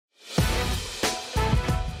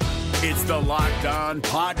It's the Locked On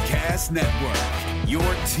Podcast Network, your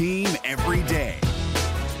team every day.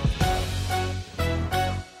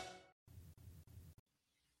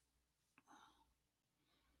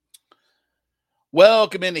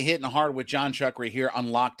 Welcome into Hittin Hard with John Chuckery here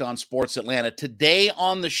on Locked On Sports Atlanta. Today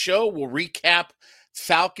on the show, we'll recap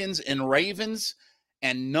Falcons and Ravens,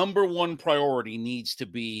 and number one priority needs to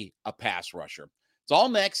be a pass rusher. It's all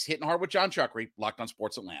next. Hittin Hard with John Chuckery, Locked On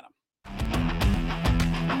Sports Atlanta.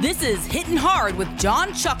 This is Hittin Hard with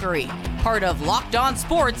John Chuckery, part of Locked On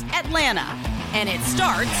Sports Atlanta, and it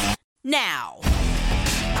starts now.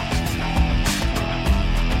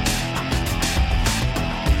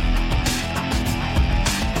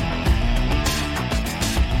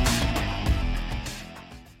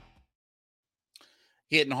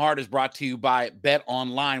 Hittin Hard is brought to you by Bet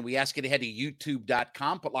Online. We ask you to head to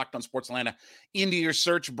youtube.com, put Locked On Sports Atlanta into your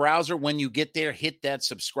search browser. When you get there, hit that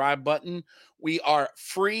subscribe button. We are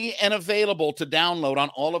free and available to download on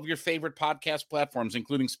all of your favorite podcast platforms,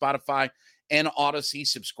 including Spotify and Odyssey.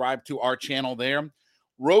 Subscribe to our channel there.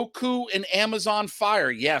 Roku and Amazon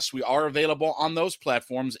Fire. Yes, we are available on those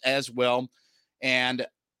platforms as well. And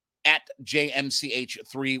at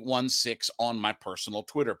JMCH316 on my personal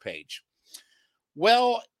Twitter page.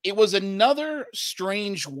 Well, it was another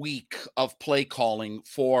strange week of play calling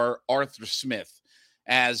for Arthur Smith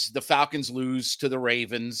as the Falcons lose to the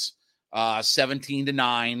Ravens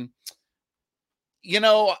 17-9. You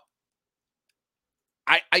know,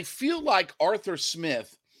 I feel like Arthur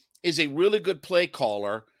Smith is a really good play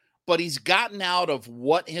caller, but he's gotten out of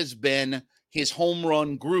what has been his home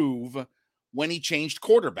run groove when he changed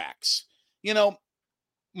quarterbacks. You know,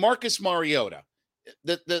 Marcus Mariota.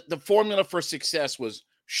 The formula for success was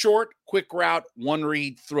short, quick route, one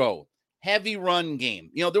read throw, heavy run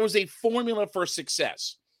game. You know, there was a formula for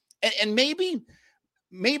success. And maybe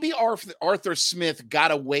Arthur Smith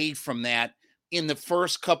got away from that in the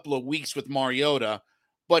first couple of weeks with Mariota,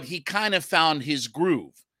 but he kind of found his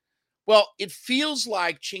groove. Well, it feels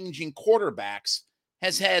like changing quarterbacks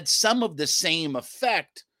has had some of the same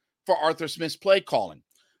effect for Arthur Smith's play calling.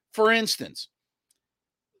 For instance,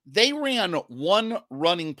 they ran one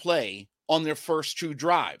running play on their first two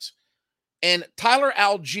drives. And Tyler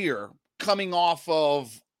Algier, coming off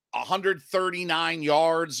of 139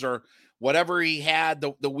 yards or whatever he had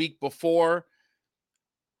the week before,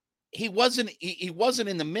 he wasn't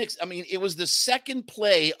in the mix. I mean, it was the second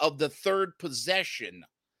play of the third possession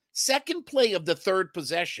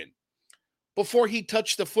before he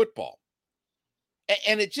touched the football.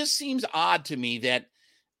 And it just seems odd to me that,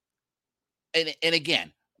 and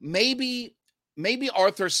again, Maybe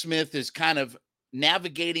Arthur Smith is kind of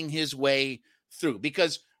navigating his way through,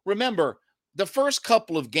 because remember the first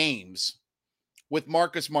couple of games with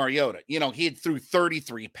Marcus Mariota, you know, he had threw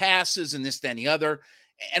 33 passes and this, that, and the other,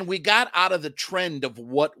 and we got out of the trend of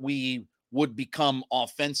what we would become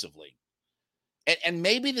offensively. And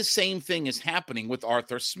maybe the same thing is happening with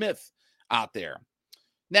Arthur Smith out there.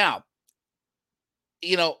 Now,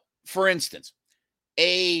 you know, for instance,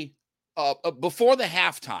 before the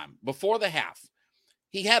half,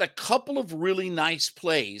 he had a couple of really nice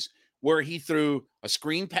plays where he threw a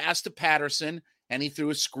screen pass to Patterson and he threw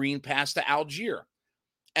a screen pass to Algier.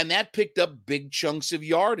 And that picked up big chunks of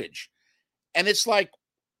yardage. And it's like,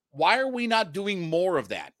 why are we not doing more of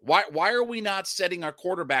that? Why are we not setting our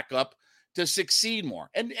quarterback up to succeed more?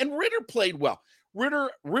 And Ritter played well.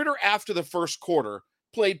 Ritter after the first quarter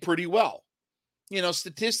played pretty well. You know,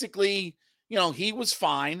 statistically, you know, he was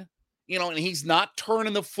fine. You know, and he's not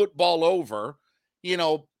turning the football over. You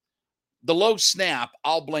know, the low snap,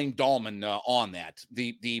 I'll blame Dahlman on that.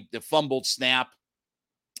 The fumbled snap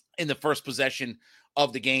in the first possession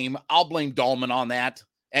of the game, I'll blame Dahlman on that.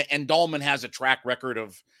 And Dahlman has a track record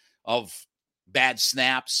of bad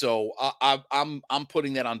snaps, so I'm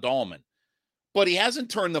putting that on Dahlman. But he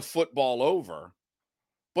hasn't turned the football over.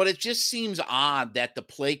 But it just seems odd that the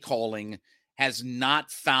play calling has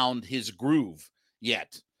not found his groove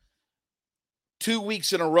yet. 2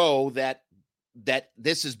 weeks in a row that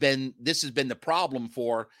this has been the problem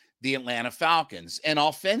for the Atlanta Falcons. And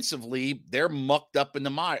offensively, they're mucked up in the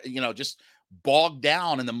mire, you know, just bogged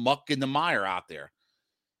down in the muck and the mire out there.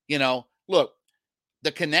 You know, look,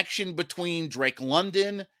 the connection between Drake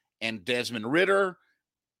London and Desmond Ritter,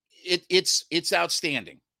 it's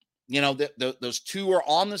outstanding. You know, those two are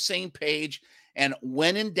on the same page, and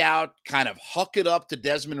when in doubt, kind of huck it up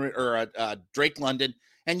to Drake London.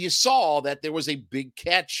 And you saw that there was a big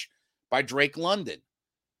catch by Drake London.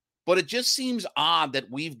 But it just seems odd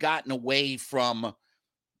that we've gotten away from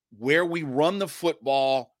where we run the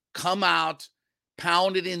football, come out,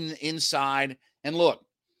 pound it inside. And look,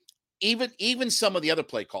 even some of the other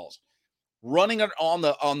play calls, running it on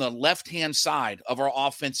the left-hand side of our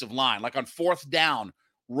offensive line, like on fourth down,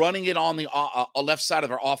 running it on the left side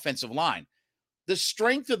of our offensive line. The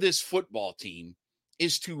strength of this football team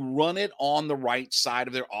is to run it on the right side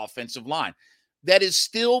of their offensive line. That is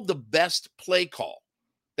still the best play call.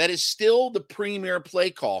 That is still the premier play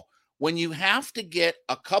call. When you have to get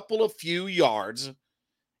a couple of few yards,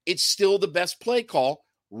 it's still the best play call,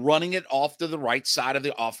 running it off to the right side of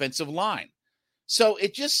the offensive line. So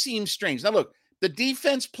it just seems strange. Now, look, the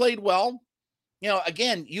defense played well.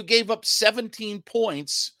 Again, you gave up 17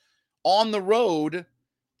 points on the road.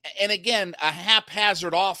 And again, a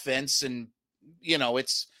haphazard offense. And,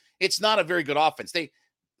 it's not a very good offense. They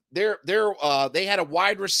had a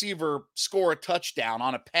wide receiver score a touchdown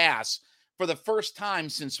on a pass for the first time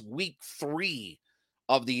since week 3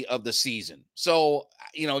 of the season. So,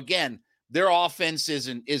 again, their offense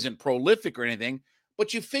isn't prolific or anything,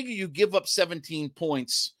 but you figure you give up 17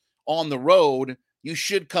 points on the road, you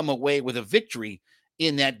should come away with a victory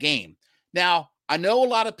in that game. Now, I know a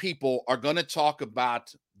lot of people are going to talk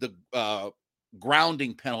about the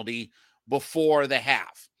grounding penalty before the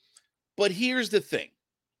half, but here's the thing.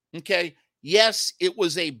 Okay. Yes, it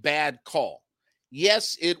was a bad call.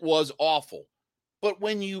 Yes, it was awful. But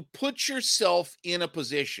when you put yourself in a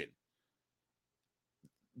position,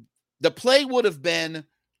 the play would have been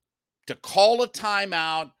to call a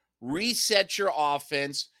timeout, reset your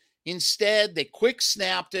offense. Instead, they quick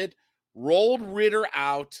snapped it, rolled Ritter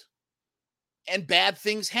out, and bad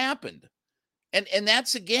things happened. And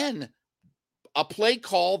that's, again, a play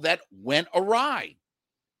call that went awry.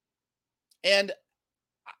 And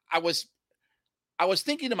I was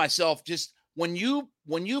thinking to myself, just when you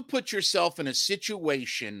put yourself in a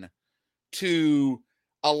situation to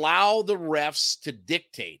allow the refs to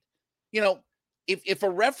dictate, if a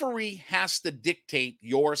referee has to dictate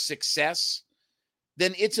your success,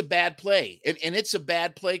 then it's a bad play, and it's a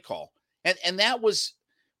bad play call. And that was,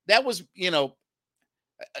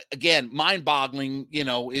 again, mind-boggling,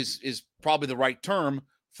 is probably the right term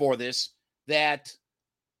for this, that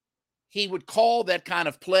he would call that kind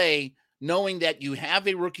of play knowing that you have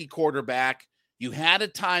a rookie quarterback, you had a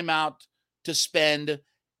timeout to spend,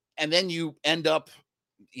 and then you end up,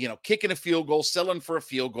 kicking a field goal, selling for a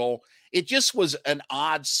field goal. It just was an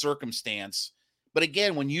odd circumstance. But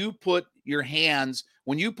again, when you put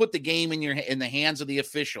the game in the hands of the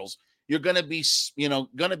officials, you're going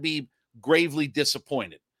to be, gravely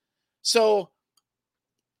disappointed. So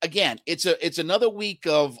again, it's another week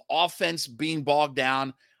of offense being bogged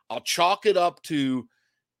down. I'll chalk it up to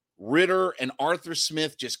Ritter and Arthur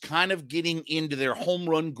Smith just kind of getting into their home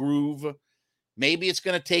run groove. Maybe it's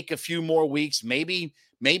going to take a few more weeks. Maybe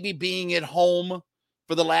being at home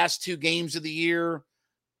for the last 2 games of the year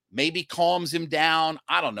maybe calms him down.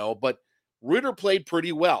 I don't know, but Ritter played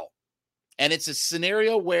pretty well. And it's a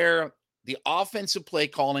scenario where the offensive play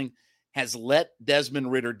calling has let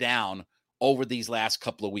Desmond Ritter down over these last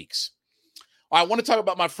couple of weeks. I want to talk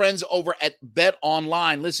about my friends over at Bet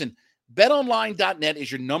Online. Listen, betonline.net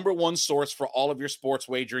is your number one source for all of your sports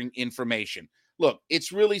wagering information. Look,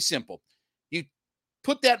 it's really simple. You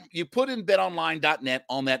put in betonline.net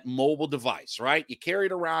on that mobile device, right? You carry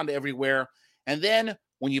it around everywhere. And then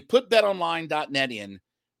when you put betonline.net in,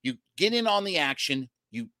 you get in on the action.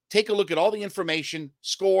 You take a look at all the information,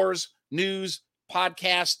 scores, news,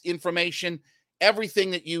 podcast information,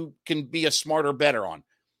 everything that you can be a smarter better on.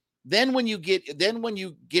 Then when you get to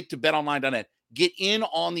betonline.net, get in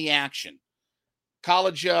on the action.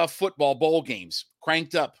 College football bowl games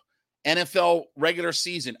cranked up. NFL regular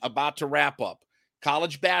season about to wrap up.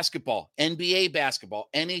 College basketball, NBA basketball,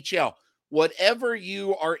 NHL, whatever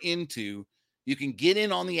you are into, you can get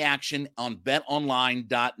in on the action on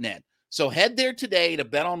betonline.net. So head there today to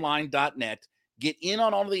betonline.net, get in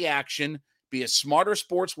on all the action, be a smarter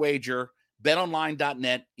sports wager.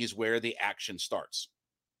 Betonline.net is where the action starts.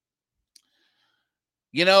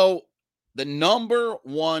 The number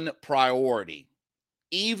one priority,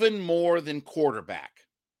 even more than quarterback,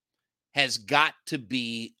 has got to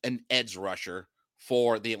be an edge rusher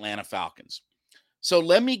for the Atlanta Falcons. So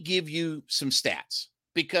let me give you some stats,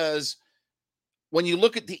 because when you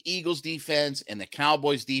look at the Eagles defense and the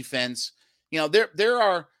Cowboys defense, there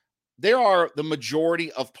are the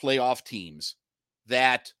majority of playoff teams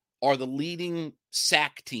that are the leading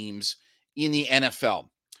sack teams in the NFL.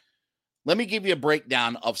 Let me give you a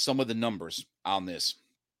breakdown of some of the numbers on this.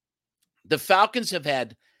 The Falcons have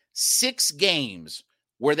had 6 games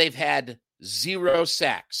where they've had 0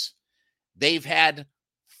 sacks. They've had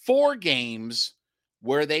 4 games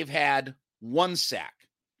where they've had 1 sack.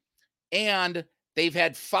 And they've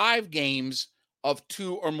had 5 games of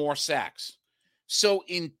 2 or more sacks. So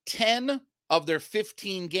in 10 of their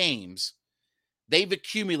 15 games, they've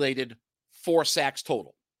accumulated 4 sacks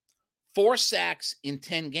total. 4 sacks in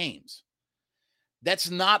 10 games.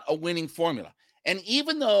 That's not a winning formula. And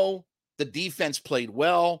even though the defense played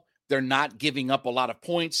well, they're not giving up a lot of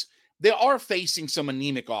points, they are facing some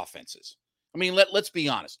anemic offenses. I mean, let's be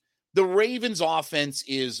honest. The Ravens offense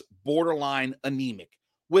is borderline anemic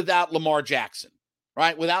without Lamar Jackson,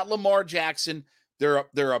 right? Without Lamar Jackson, they're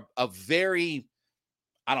a very,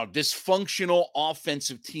 dysfunctional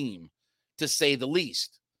offensive team, to say the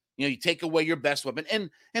least. You know, you take away your best weapon,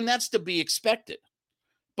 and that's to be expected.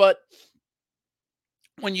 But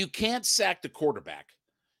when you can't sack the quarterback,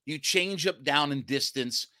 you change up down in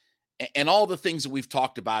distance and all the things that we've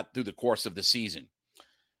talked about through the course of the season.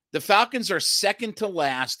 The Falcons are second to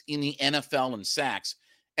last in the NFL in sacks,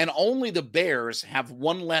 and only the Bears have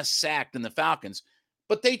one less sack than the Falcons,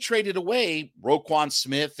 but they traded away Roquan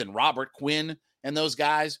Smith and Robert Quinn and those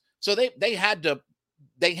guys. So they had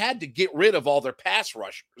to get rid of all their pass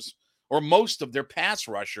rushers, or most of their pass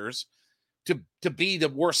rushers, to be the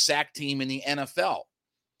worst sack team in the NFL.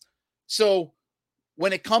 So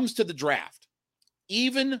when it comes to the draft,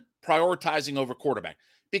 even prioritizing over quarterback,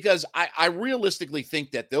 because I realistically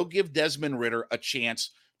think that they'll give Desmond Ridder a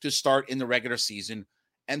chance to start in the regular season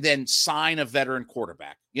and then sign a veteran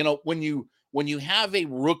quarterback. You know, when you have a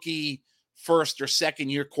rookie first or second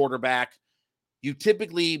year quarterback, you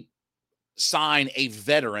typically sign a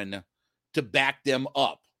veteran to back them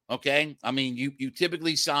up. Okay. I mean, you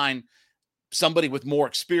typically sign somebody with more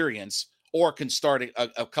experience or can start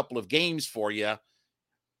a couple of games for you.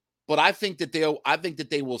 But I think that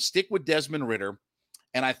they will stick with Desmond Ridder,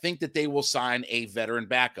 and I think that they will sign a veteran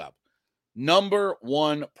backup. Number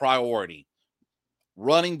one priority,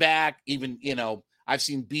 running back. Even, I've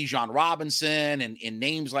seen Bijan Robinson and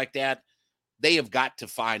names like that. They have got to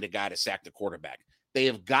find a guy to sack the quarterback. They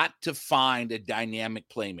have got to find a dynamic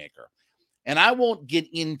playmaker. And I won't get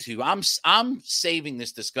into, I'm saving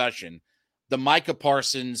this discussion, the Micah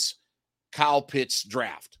Parsons, Kyle Pitts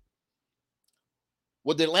draft.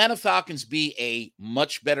 Would the Atlanta Falcons be a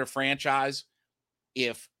much better franchise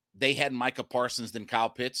if they had Micah Parsons than Kyle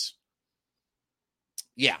Pitts?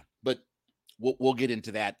 Yeah, but we'll get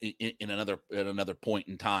into that in another point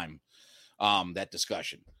in time, that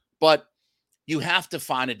discussion. But you have to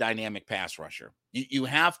find a dynamic pass rusher. You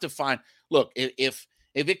have to find, look, if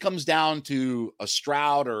it comes down to a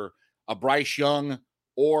Stroud or a Bryce Young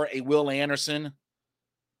or a Will Anderson,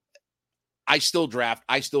 I still draft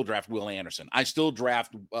Will Anderson. I still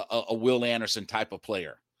draft a Will Anderson type of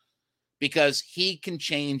player, because he can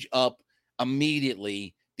change up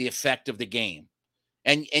immediately the effect of the game.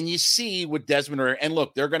 And you see with Desmond Ridder, and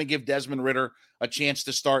look, they're going to give Desmond Ridder a chance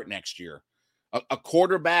to start next year. A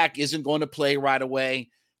quarterback isn't going to play right away.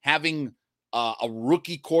 Having a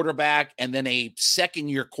rookie quarterback and then a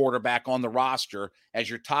second-year quarterback on the roster as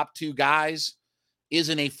your top two guys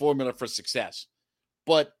isn't a formula for success.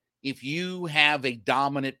 But if you have a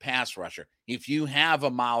dominant pass rusher, if you have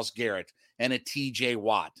a Myles Garrett and a TJ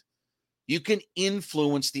Watt, you can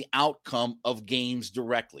influence the outcome of games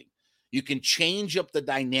directly. You can change up the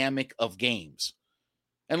dynamic of games.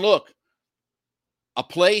 And look, a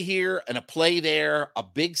play here and a play there, a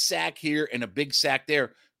big sack here and a big sack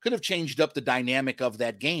there could have changed up the dynamic of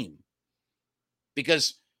that game,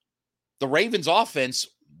 because the Ravens offense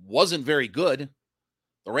wasn't very good.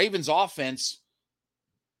 The Ravens offense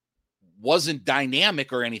wasn't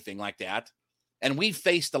dynamic or anything like that. And we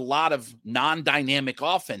faced a lot of non-dynamic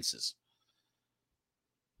offenses.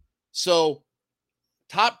 So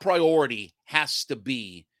top priority has to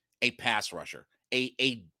be a pass rusher,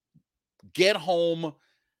 a get home,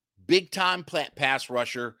 big time pass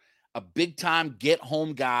rusher, a big time get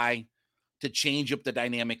home guy to change up the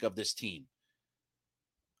dynamic of this team.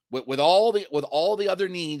 With all the other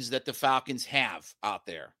needs that the Falcons have out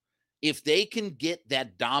there, if they can get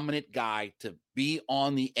that dominant guy to be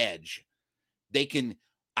on the edge, they can,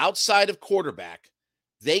 outside of quarterback,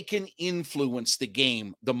 they can influence the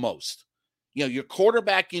game the most. You know, your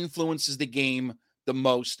quarterback influences the game the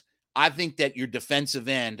most. I think that your defensive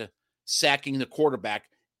end sacking the quarterback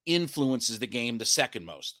influences the game the second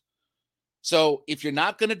most. So if you're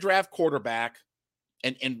not going to draft quarterback,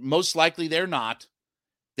 and most likely they're not,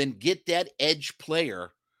 then get that edge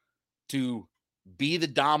player to be the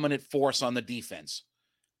dominant force on the defense,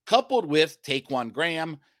 coupled with Taquan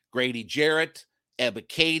Graham, Grady Jarrett,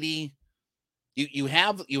 Ebiketie. You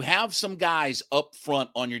have some guys up front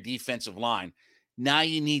on your defensive line. Now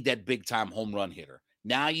you need that big time home run hitter.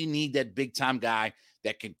 Now you need that big time guy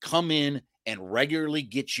that can come in and regularly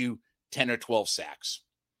get you 10 or 12 sacks.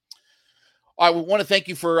 All right, we want to thank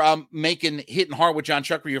you for making Hittin' Hard with John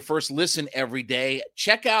Chuckery your first listen every day.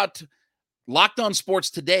 Check out Locked On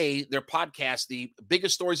Sports Today, their podcast, the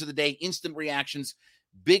biggest stories of the day, instant reactions,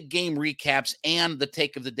 big game recaps, and the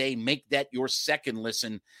take of the day. Make that your second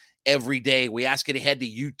listen every day. We ask you to head to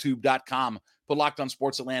youtube.com, put Locked On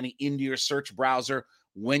Sports Atlanta into your search browser.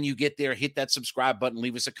 When you get there, hit that subscribe button,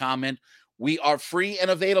 leave us a comment. We are free and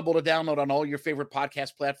available to download on all your favorite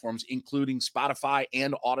podcast platforms, including Spotify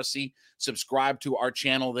and Odyssey. Subscribe to our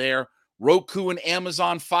channel there. Roku and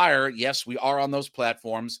Amazon Fire. Yes, we are on those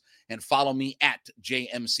platforms. And follow me at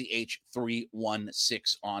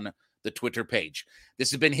JMCH316 on the Twitter page. This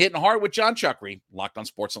has been Hittin' Hard with John Chuckery, Locked On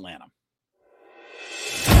Sports Atlanta.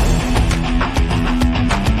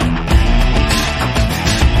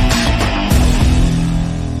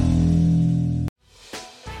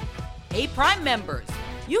 Hey, Prime members,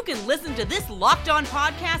 you can listen to this Locked On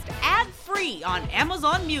podcast ad-free on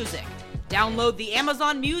Amazon Music. Download the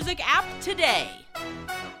Amazon Music app today.